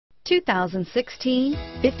2016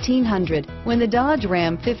 1500. When the Dodge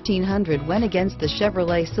Ram 1500 went against the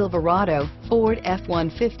Chevrolet Silverado, Ford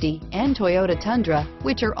F-150, and Toyota Tundra,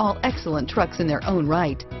 which are all excellent trucks in their own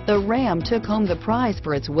right, the Ram took home the prize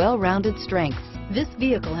for its well-rounded strengths. This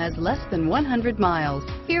vehicle has less than 100 miles.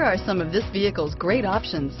 Here are some of this vehicle's great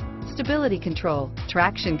options: stability control,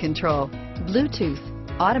 traction control, Bluetooth,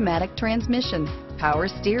 automatic transmission, power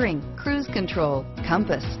steering, cruise control,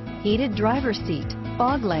 compass, heated driver's seat,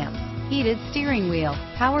 fog lamps, heated steering wheel,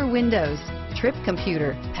 power windows, trip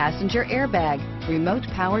computer, passenger airbag, remote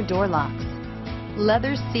power door locks,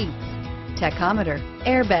 leather seats, tachometer,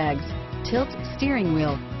 airbags, tilt steering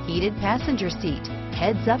wheel, heated passenger seat,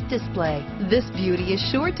 heads-up display. This beauty is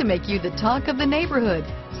sure to make you the talk of the neighborhood.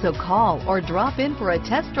 So call or drop in for a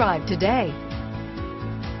test drive today.